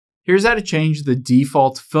Here's how to change the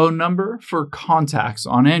default phone number for contacts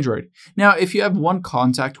on Android. Now, if you have one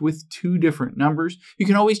contact with two different numbers, you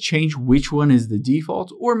can always change which one is the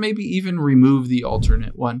default or maybe even remove the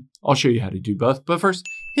alternate one. I'll show you how to do both, but first,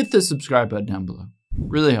 hit the subscribe button down below. It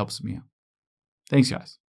really helps me out. Thanks,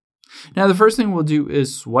 guys. Now, the first thing we'll do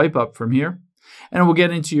is swipe up from here, and we'll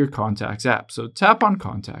get into your Contacts app. So tap on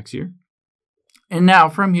Contacts here. And now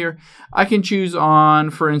from here, I can choose on,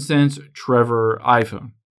 for instance, Trevor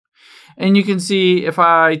iPhone. And you can see if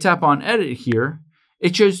I tap on Edit here,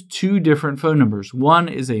 it shows two different phone numbers. One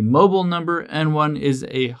is a mobile number and one is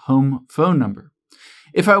a home phone number.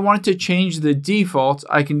 If I want to change the default,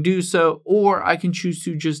 I can do so, or I can choose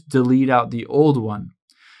to just delete out the old one.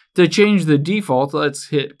 To change the default, let's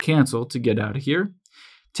hit Cancel to get out of here.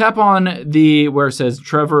 Tap on where it says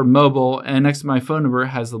Trevor Mobile, and next to my phone number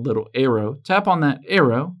has a little arrow. Tap on that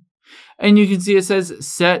arrow, and you can see it says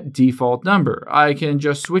Set Default Number. I can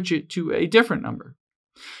just switch it to a different number.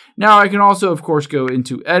 Now I can also, of course, go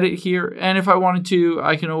into Edit here, and if I wanted to,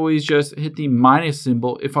 I can always just hit the minus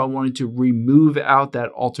symbol if I wanted to remove out that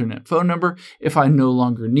alternate phone number if I no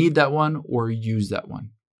longer need that one or use that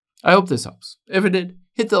one. I hope this helps. If it did,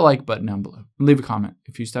 hit the like button down below and leave a comment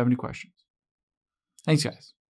if you still have any questions. Thanks, guys.